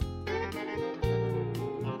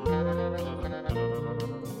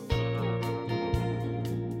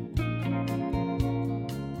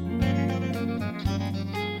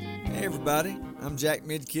everybody. I'm Jack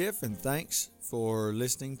Midkiff, and thanks for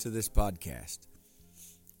listening to this podcast.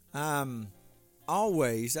 I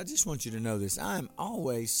just want you to know this, I'm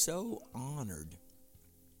always so honored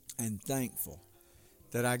and thankful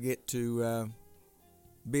that I get to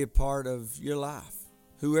be a part of your life.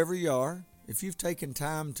 Whoever you are, if you've taken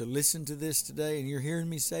time to listen to this today and you're hearing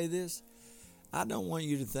me say this, I don't want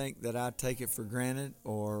you to think that I take it for granted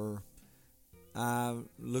or I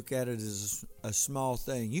look at it as a small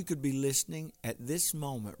thing. You could be listening at this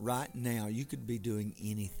moment right now. You could be doing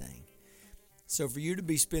anything. So for you to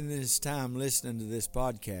be spending this time listening to this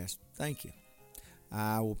podcast, thank you.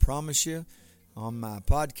 I will promise you on my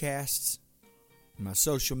podcasts, my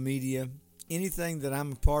social media, anything that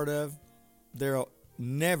I'm a part of, there'll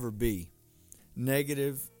never be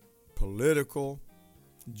negative, political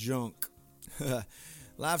junk.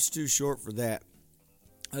 Life's too short for that.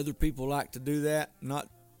 Other people like to do that, not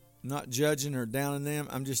judging or downing them.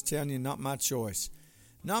 I'm just telling you, not my choice.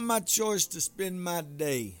 Not my choice to spend my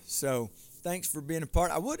day. So thanks for being a part.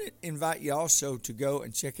 I would invite you also to go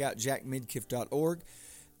and check out jackmidkiff.org,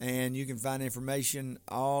 and you can find information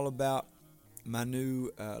all about my new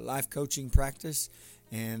life coaching practice.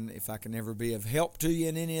 And if I can ever be of help to you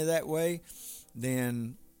in any of that way,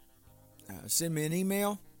 then send me an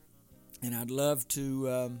email, and I'd love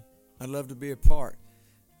to be a part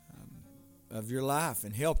of your life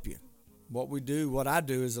and help you. What I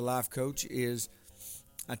do as a life coach is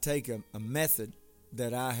I take a method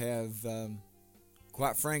that I have,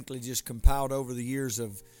 quite frankly, just compiled over the years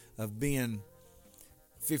of being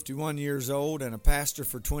 51 years old and a pastor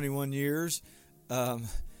for 21 years,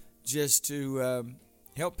 just to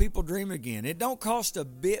help people dream again. It don't cost a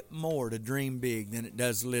bit more to dream big than it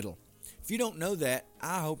does little. If you don't know that,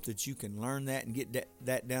 I hope that you can learn that and get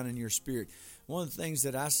that down in your spirit. One of the things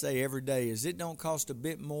that I say every day is it don't cost a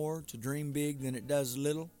bit more to dream big than it does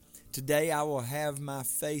little. Today I will have my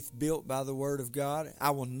faith built by the Word of God.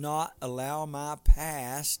 I will not allow my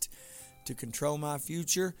past to control my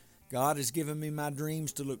future. God has given me my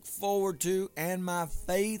dreams to look forward to and my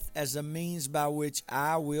faith as a means by which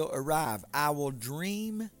I will arrive. I will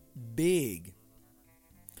dream big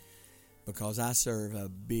because I serve a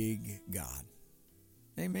big God.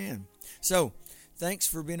 Amen. So, thanks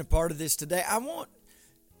for being a part of this today. I want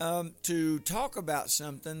to talk about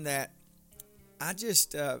something that I'm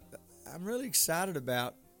really excited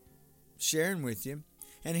about sharing with you.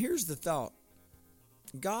 And here's the thought.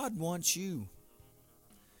 God wants you.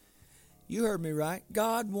 You heard me right.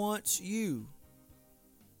 God wants you.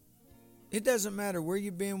 It doesn't matter where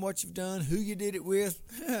you've been, what you've done, who you did it with.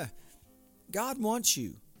 God wants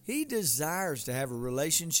you. He desires to have a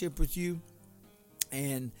relationship with you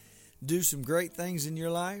and do some great things in your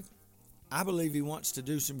life. I believe He wants to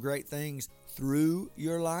do some great things through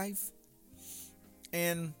your life.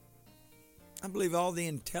 And I believe all the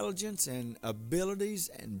intelligence and abilities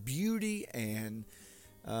and beauty and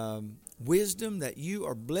wisdom that you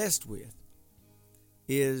are blessed with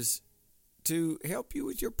is to help you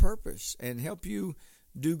with your purpose and help you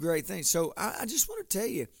do great things. So I just want to tell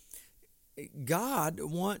you, God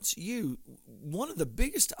wants you. One of the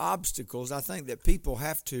biggest obstacles I think that people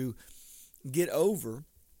have to get over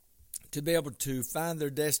to be able to find their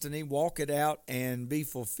destiny, walk it out, and be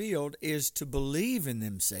fulfilled is to believe in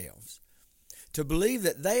themselves. To believe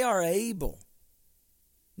that they are able,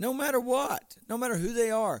 no matter what, no matter who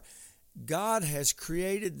they are. God has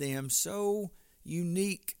created them so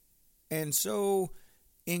unique and so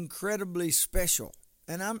incredibly special.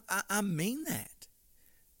 And I mean that.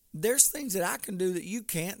 There's things that I can do that you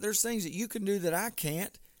can't. There's things that you can do that I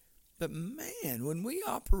can't. But man, when we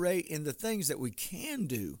operate in the things that we can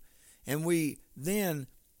do, and we then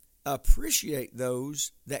appreciate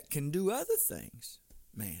those that can do other things,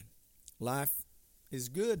 man, life is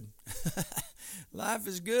good. Life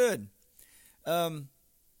is good.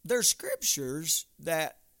 There's scriptures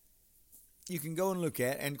that you can go and look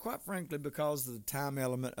at, and quite frankly, because of the time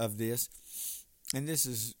element of this, and this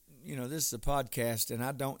is a podcast, and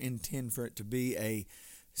I don't intend for it to be a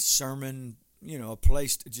sermon, a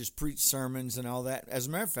place to just preach sermons and all that. As a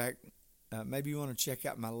matter of fact, maybe you want to check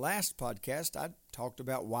out my last podcast. I talked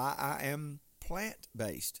about why I am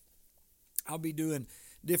plant-based. I'll be doing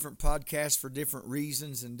different podcasts for different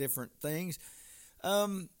reasons and different things.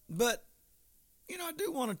 But, I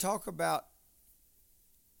do want to talk about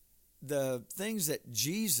the things that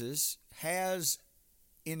Jesus has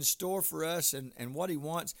in store for us and what He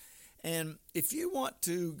wants. And if you want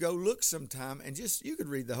to go look sometime and you could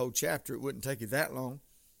read the whole chapter, it wouldn't take you that long.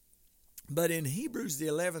 But in Hebrews, the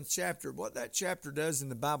 11th chapter, what that chapter does in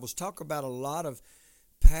the Bible is talk about a lot of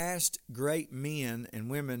past great men and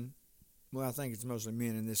women well, I think it's mostly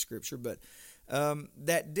men in this scripture, but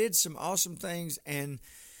that did some awesome things. And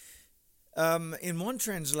in one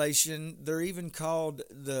translation, they're even called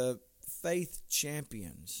the faith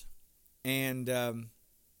champions. And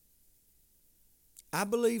I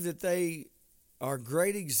believe that they are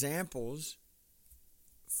great examples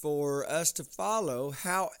for us to follow.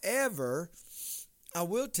 However, I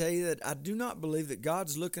will tell you that I do not believe that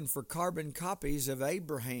God's looking for carbon copies of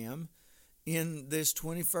Abraham in this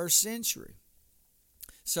 21st century.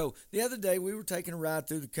 So the other day we were taking a ride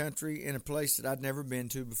through the country in a place that I'd never been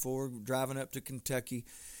to before, driving up to Kentucky.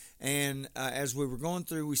 And as we were going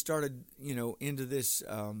through, we started, into this,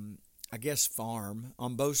 farm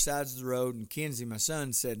on both sides of the road. And Kenzie, my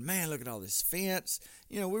son, said, "Man, look at all this fence."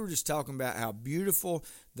 We were just talking about how beautiful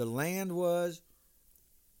the land was.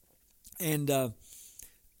 And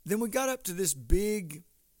then we got up to this big,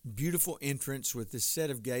 beautiful entrance with this set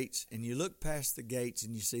of gates. And you look past the gates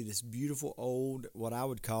and you see this beautiful old, what I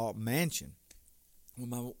would call, mansion. Well,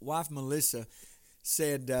 my wife, Melissa,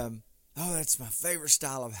 said, "Oh, that's my favorite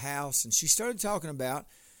style of house." And she started talking about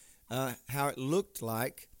how it looked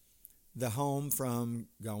like the home from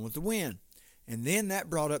Gone with the Wind. And then that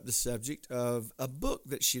brought up the subject of a book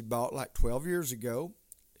that she'd bought like 12 years ago.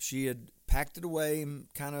 She had packed it away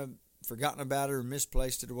and kind of forgotten about it or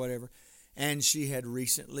misplaced it or whatever. And she had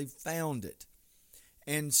recently found it.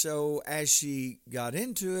 And so as she got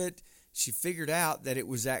into it, she figured out that it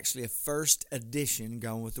was actually a first edition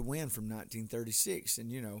Gone with the Wind from 1936.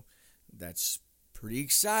 And, that's pretty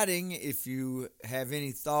exciting if you have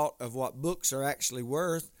any thought of what books are actually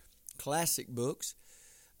worth, classic books.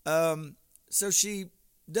 So she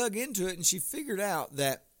dug into it and she figured out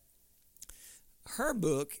that her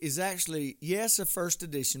book is actually, yes, a first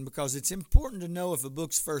edition, because it's important to know if a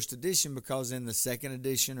book's first edition, because in the second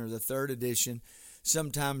edition or the third edition,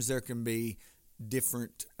 sometimes there can be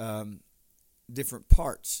different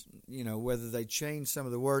parts, whether they change some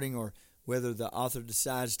of the wording or whether the author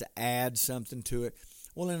decides to add something to it.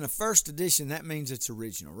 Well, in a first edition, that means it's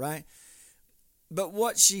original, right? But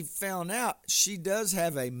what she found out, she does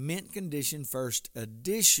have a mint condition first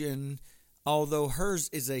edition, although hers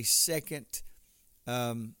is a second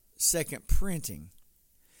printing,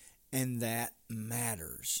 and that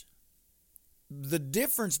matters. The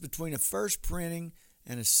difference between a first printing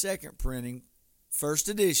and a second printing, first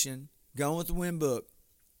edition, Gone with the Wind book,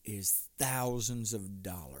 is thousands of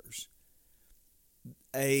dollars.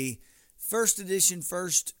 A first edition,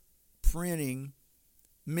 first printing,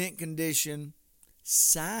 mint condition,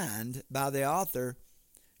 signed by the author,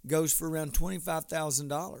 goes for around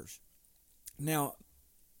 $25,000. Now,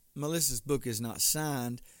 Melissa's book is not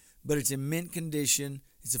signed, but it's in mint condition.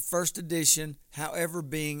 It's a first edition, however,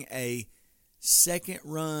 being a second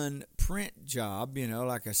run print job,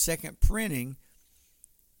 like a second printing,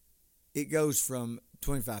 it goes from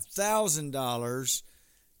 $25,000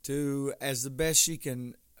 to, as the best she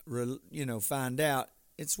can, find out,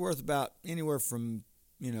 it's worth about anywhere from,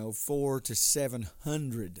 $400 to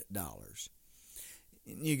 $700.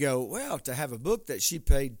 And you go, well, to have a book that she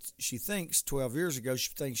thinks 12 years ago,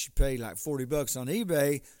 she thinks she paid like $40 on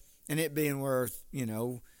eBay, and it being worth,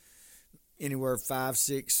 anywhere $500,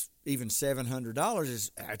 $600, even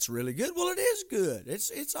 $700 that's really good. Well, it is good.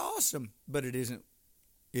 It's awesome, but it isn't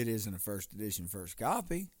a first edition, first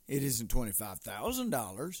copy. It isn't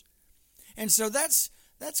 $25,000. And so that's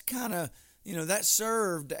kind of, that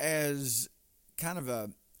served as kind of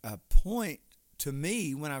a point to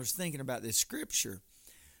me when I was thinking about this scripture.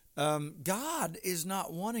 God is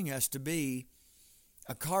not wanting us to be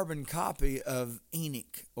a carbon copy of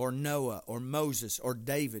Enoch or Noah or Moses or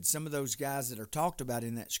David, some of those guys that are talked about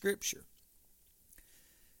in that scripture.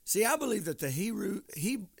 See, I believe that the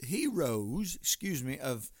heroes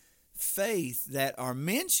of faith that are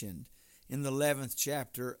mentioned in the 11th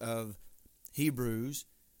chapter of Hebrews,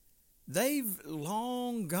 they've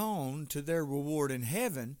long gone to their reward in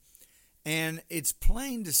heaven, and it's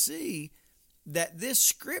plain to see that this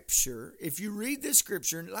scripture, if you read this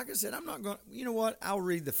scripture, and like I said, I'm not going to, you know what, I'll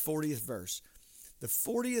read the 40th verse. The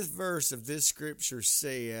 40th verse of this scripture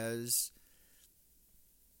says,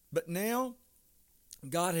 "But now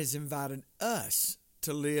God has invited us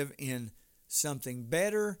to live in something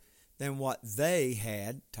better than what they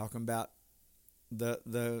had," talking about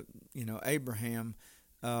the Abraham,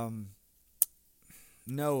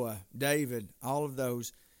 Noah, David, all of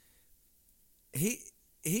those.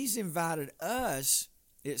 He's invited us,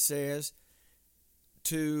 it says,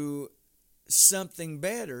 to something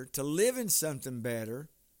better, to live in something better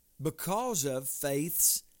because of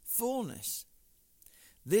faith's fullness.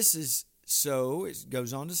 This is so, it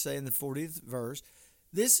goes on to say in the 40th verse,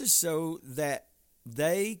 this is so that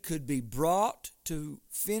they could be brought to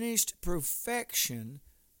finished perfection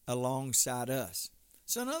alongside us.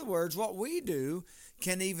 So in other words, what we do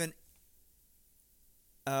can even,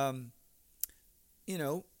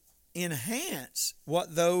 enhance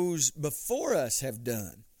what those before us have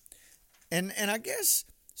done. And I guess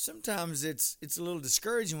sometimes it's a little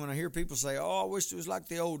discouraging when I hear people say, "Oh, I wish it was like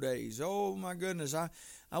the old days. Oh my goodness, I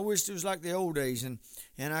wish it was like the old days." And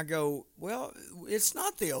I go, well, it's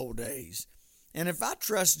not the old days. And if I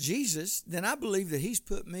trust Jesus, then I believe that He's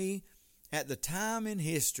put me at the time in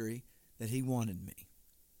history that He wanted me.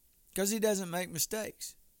 Because He doesn't make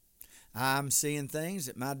mistakes. I'm seeing things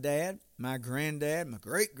that my dad, my granddad, my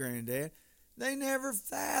great-granddad, they never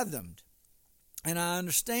fathomed. And I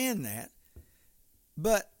understand that.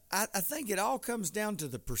 But I think it all comes down to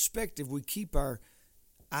the perspective we keep our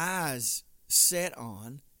eyes set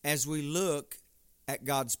on as we look at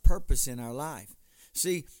God's purpose in our life.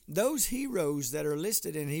 See, those heroes that are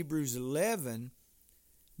listed in Hebrews 11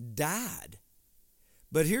 died.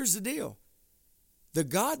 But here's the deal. The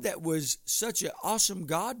God that was such an awesome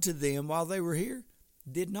God to them while they were here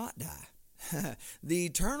did not die. The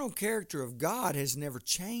eternal character of God has never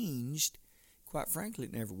changed. Quite frankly,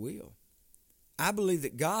 it never will. I believe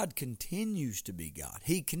that God continues to be God.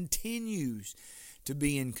 He continues to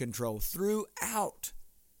be in control throughout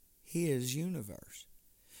His universe.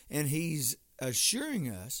 And He's assuring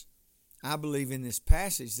us, I believe in this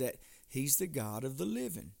passage, that He's the God of the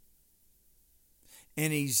living.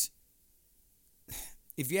 And He's,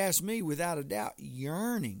 if you ask me, without a doubt,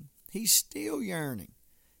 yearning. He's still yearning.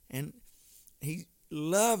 And He's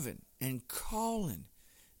loving and calling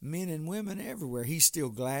men and women everywhere. He's still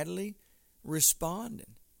gladly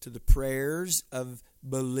responding to the prayers of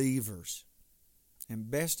believers. And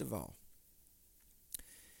best of all,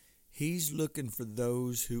 He's looking for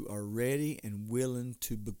those who are ready and willing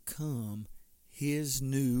to become His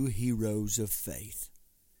new heroes of faith.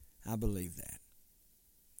 I believe that.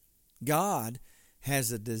 God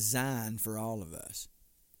has a design for all of us.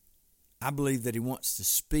 I believe that He wants to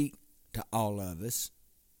speak to all of us.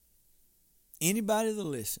 Anybody that'll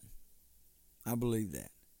listen, I believe that.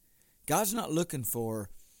 God's not looking for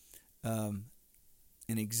an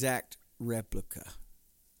exact replica.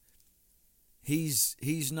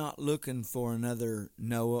 He's not looking for another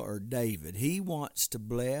Noah or David. He wants to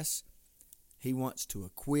bless. He wants to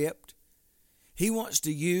equip. He wants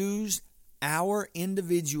to use our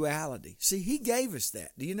individuality. See, He gave us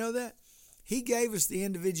that. Do you know that? He gave us the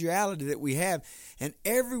individuality that we have. And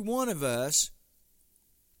every one of us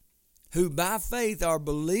who by faith are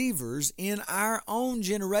believers in our own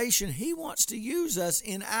generation, He wants to use us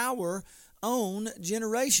in our own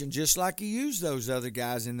generation, just like He used those other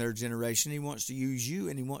guys in their generation. He wants to use you,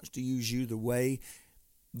 and He wants to use you the way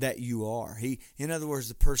that you are. In other words,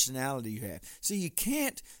 the personality you have. See, you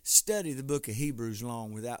can't study the book of Hebrews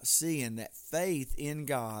long without seeing that faith in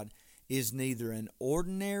God is neither an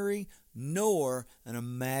ordinary nor an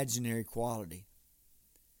imaginary quality.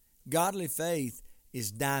 Godly faith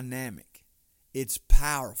is dynamic. It's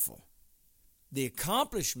powerful. The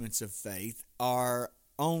accomplishments of faith are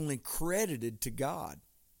only credited to God.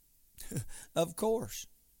 Of course.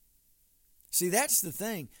 See, that's the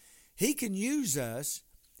thing. He can use us.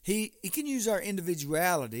 He can use our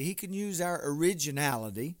individuality. He can use our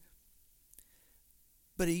originality.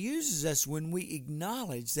 But He uses us when we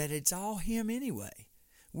acknowledge that it's all Him anyway.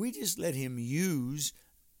 We just let Him use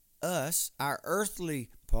us, our earthly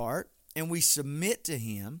part, and we submit to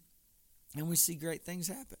Him, and we see great things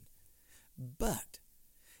happen. But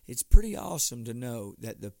it's pretty awesome to know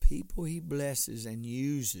that the people He blesses and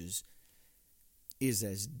uses is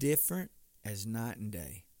as different as night and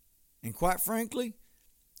day. And quite frankly,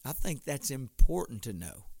 I think that's important to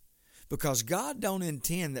know, because God don't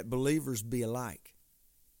intend that believers be alike,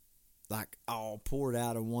 like all poured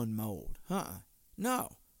out of one mold.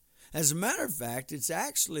 No. As a matter of fact, it's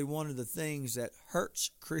actually one of the things that hurts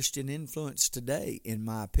Christian influence today, in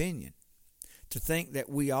my opinion, to think that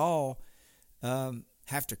we all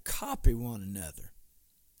have to copy one another.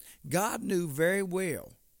 God knew very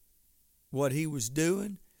well what He was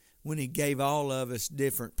doing when He gave all of us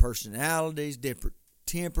different personalities, different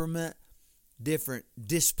temperament, different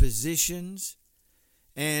dispositions.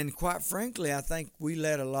 And quite frankly, I think we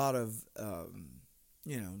let a lot of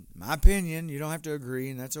my opinion, you don't have to agree,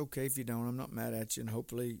 and that's okay if you don't. I'm not mad at you, and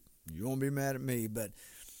hopefully you won't be mad at me. But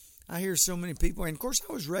I hear so many people, and of course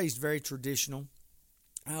I was raised very traditional.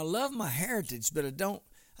 I love my heritage, but I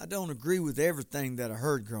don't agree with everything that I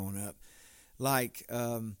heard growing up. Like,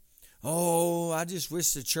 I just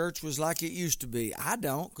wish the church was like it used to be. I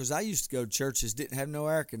don't, because I used to go to churches that didn't have no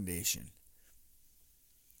air conditioning.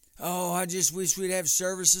 Oh, I just wish we'd have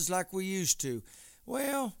services like we used to.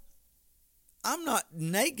 Well, I'm not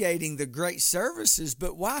negating the great services,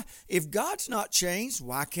 but why, if God's not changed,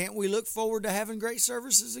 why can't we look forward to having great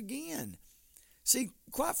services again? See,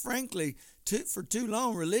 quite frankly, for too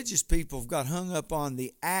long, religious people have got hung up on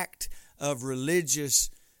the act of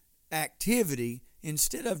religious activity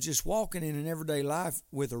instead of just walking in an everyday life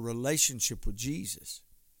with a relationship with Jesus.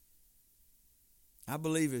 I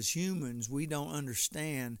believe as humans, we don't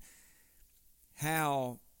understand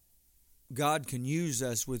how God can use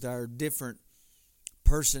us with our different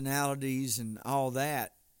personalities and all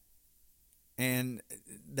that. And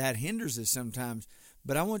that hinders us sometimes.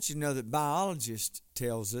 But I want you to know that biologists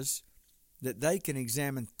tells us that they can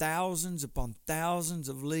examine thousands upon thousands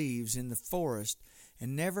of leaves in the forest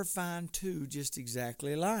and never find two just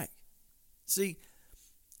exactly alike. See,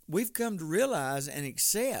 we've come to realize and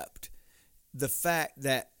accept the fact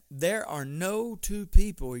that there are no two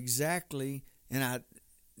people exactly, and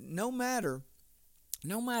no matter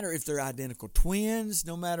if they're identical twins,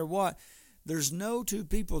 no matter what, there's no two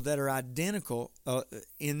people that are identical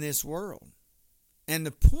in this world. And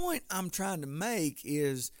the point I'm trying to make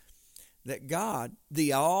is that God,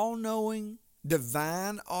 the all-knowing,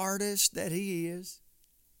 divine artist that He is,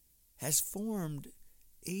 has formed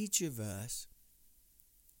each of us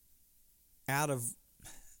out of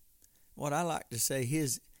what I like to say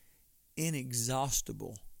His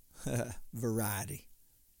inexhaustible variety.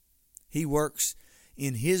 He works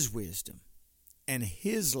in His wisdom and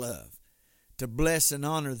His love to bless and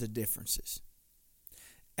honor the differences,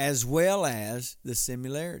 as well as the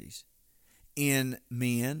similarities in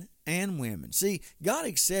men and women. See, God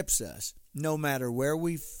accepts us no matter where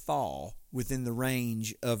we fall within the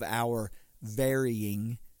range of our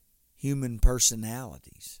varying human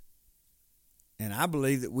personalities. And I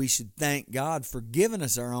believe that we should thank God for giving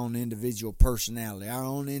us our own individual personality, our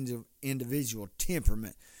own individual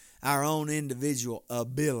temperament, our own individual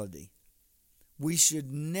ability. We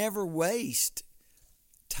should never waste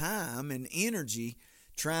time and energy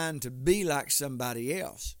trying to be like somebody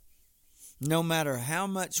else, no matter how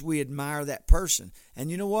much we admire that person. And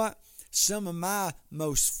you know what? Some of my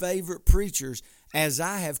most favorite preachers, as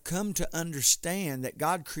I have come to understand that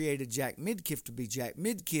God created Jack Midkiff to be Jack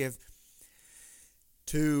Midkiff,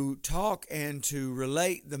 to talk and to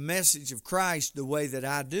relate the message of Christ the way that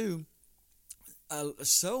I do,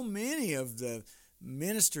 so many of the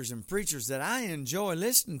ministers and preachers that I enjoy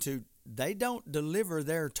listening to, they don't deliver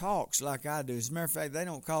their talks like I do. As a matter of fact, they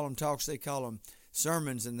don't call them talks, they call them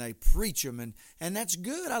sermons, and they preach them, and that's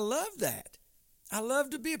good. I love that. I love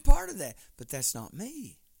to be a part of that, but that's not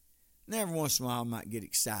me. And every once in a while I might get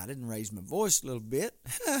excited and raise my voice a little bit,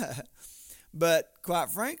 but quite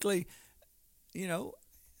frankly, you know,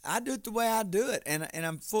 I do it the way I do it, and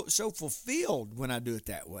I'm so fulfilled when I do it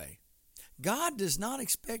that way. God does not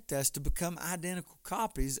expect us to become identical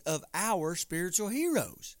copies of our spiritual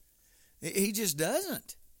heroes. He just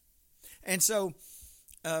doesn't. And so,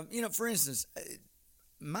 for instance,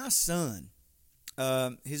 my son,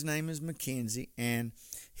 his name is Mackenzie, and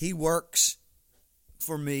he works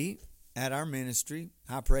for me at our ministry,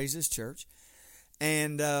 High Praises Church,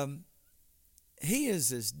 and he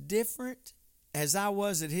is as different as I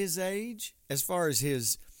was at his age, as far as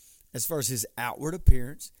his outward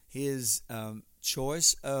appearance, his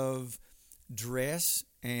choice of dress,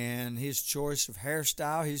 and his choice of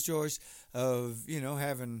hairstyle, his choice of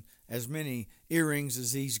having as many earrings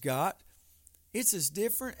as he's got. It's as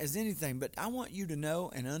different as anything. But I want you to know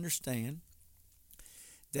and understand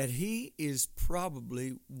that he is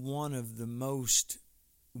probably one of the most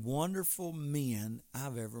wonderful men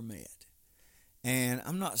I've ever met. And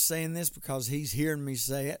I'm not saying this because he's hearing me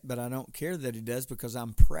say it, but I don't care that he does, because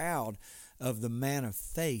I'm proud of the man of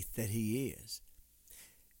faith that he is.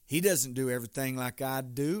 He doesn't do everything like I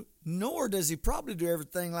do, nor does he probably do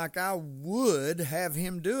everything like I would have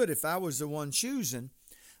him do it if I was the one choosing,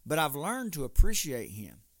 but I've learned to appreciate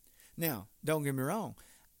him. Now, don't get me wrong,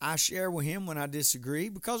 I share with him when I disagree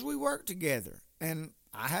because we work together, and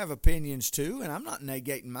I have opinions too, and I'm not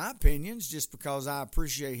negating my opinions just because I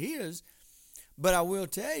appreciate his. But I will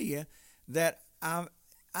tell you that I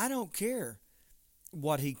don't care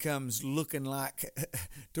what he comes looking like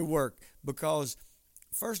to work, because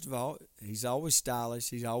first of all, he's always stylish,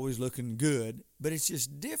 he's always looking good, but it's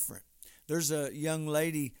just different. There's a young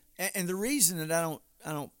lady, and the reason that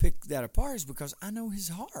I don't pick that apart is because I know his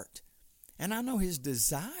heart and I know his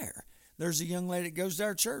desire. There's a young lady that goes to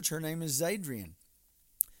our church. Her name is Zadrian.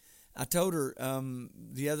 I told her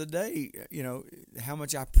the other day, how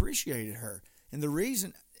much I appreciated her. And the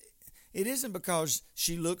reason, it isn't because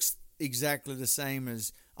she looks exactly the same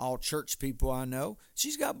as all church people I know.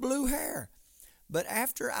 She's got blue hair. But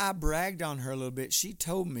after I bragged on her a little bit, she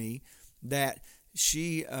told me that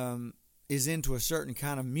she is into a certain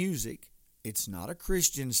kind of music. It's not a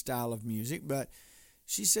Christian style of music, but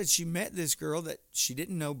she said she met this girl that she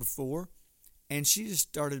didn't know before, and she just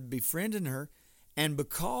started befriending her. And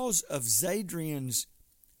because of Zadrian's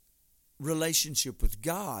relationship with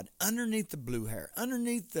God, underneath the blue hair,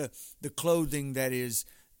 underneath the clothing that is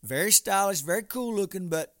very stylish, very cool looking,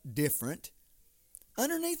 but different,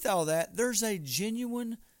 underneath all that, there's a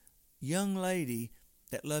genuine young lady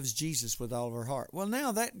that loves Jesus with all of her heart. Well,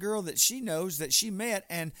 now that girl that she knows, that she met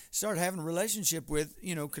and started having a relationship with,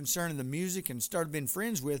 concerning the music, and started being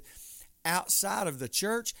friends with outside of the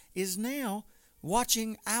church, is now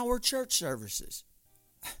watching our church services.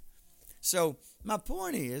 So my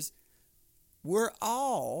point is, we're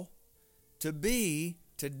all to be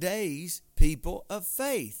today's people of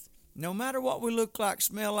faith, no matter what we look like,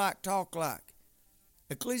 smell like, talk like.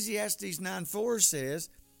 Ecclesiastes 9:4 says,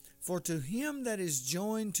 "For to him that is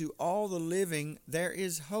joined to all the living there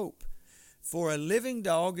is hope. For a living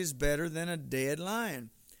dog is better than a dead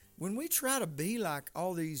lion." When we try to be like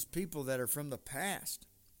all these people that are from the past,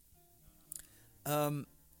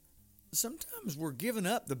 sometimes we're giving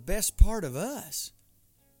up the best part of us.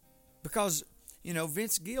 Because,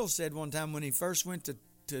 Vince Gill said one time when he first went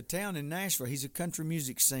to town in Nashville, he's a country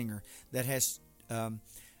music singer that has,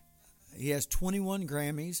 he has 21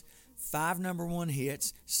 Grammys, 5 number 1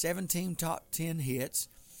 hits, 17 top 10 hits.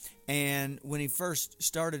 And when he first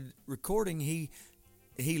started recording, he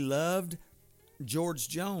loved George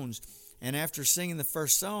Jones. And after singing the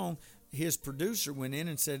first song, his producer went in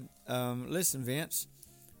and said, "Listen, Vince,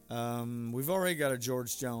 we've already got a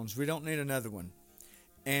George Jones. We don't need another one.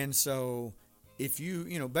 And so if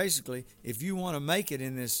basically, if you want to make it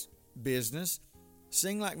in this business,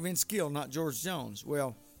 sing like Vince Gill, not George Jones."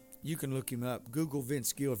 Well, you can look him up. Google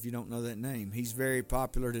Vince Gill if you don't know that name. He's very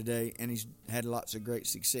popular today, and he's had lots of great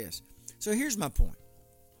success. So here's my point.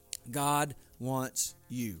 God wants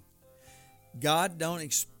you. God don't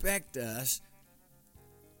expect us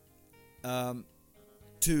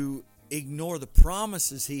to ignore the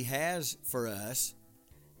promises He has for us.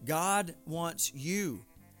 God wants you.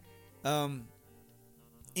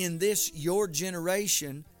 In this, your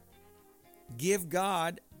generation, give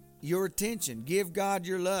God your attention. Give God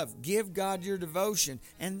your love. Give God your devotion.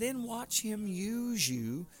 And then watch Him use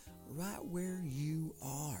you right where you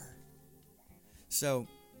are. So,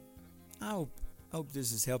 I hope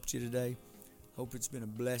this has helped you today. Hope it's been a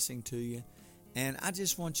blessing to you. And I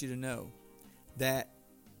just want you to know that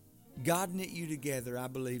God knit you together, I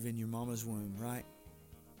believe, in your mama's womb, right?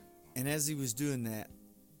 And as He was doing that,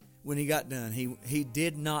 when He got done, He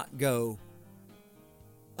did not go,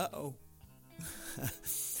 uh-oh.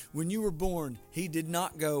 When you were born, He did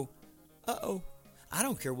not go, uh-oh. I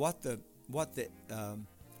don't care what the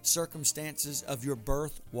circumstances of your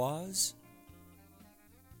birth was.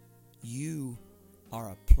 You are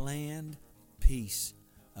a planned piece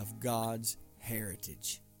of God's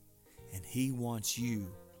heritage. And He wants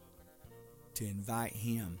you to invite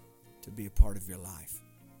Him to be a part of your life.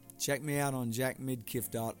 Check me out on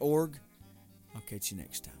jackmidkiff.org. I'll catch you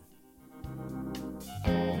next time.